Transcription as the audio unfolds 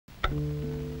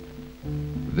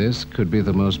This could be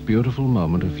the most beautiful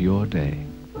moment of your day.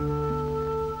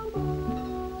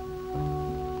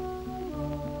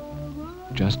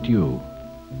 Just you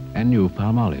and new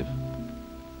Palmolive.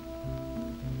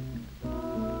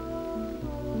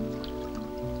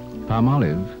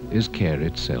 Palmolive is care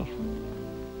itself.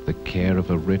 The care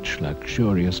of a rich,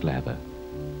 luxurious lather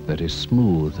that is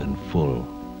smooth and full,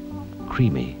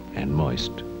 creamy and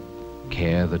moist.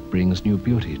 Care that brings new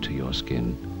beauty to your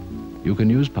skin. You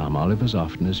can use Palmolive as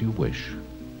often as you wish.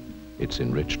 It's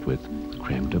enriched with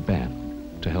creme de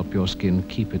bain to help your skin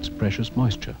keep its precious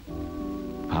moisture.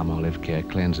 Palmolive Care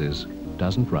cleanses,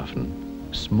 doesn't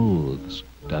roughen, smooths,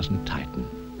 doesn't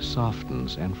tighten,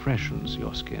 softens and freshens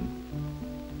your skin.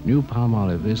 New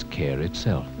Palmolive is care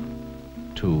itself.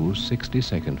 2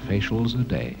 60-second facials a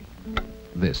day.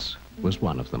 This was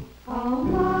one of them.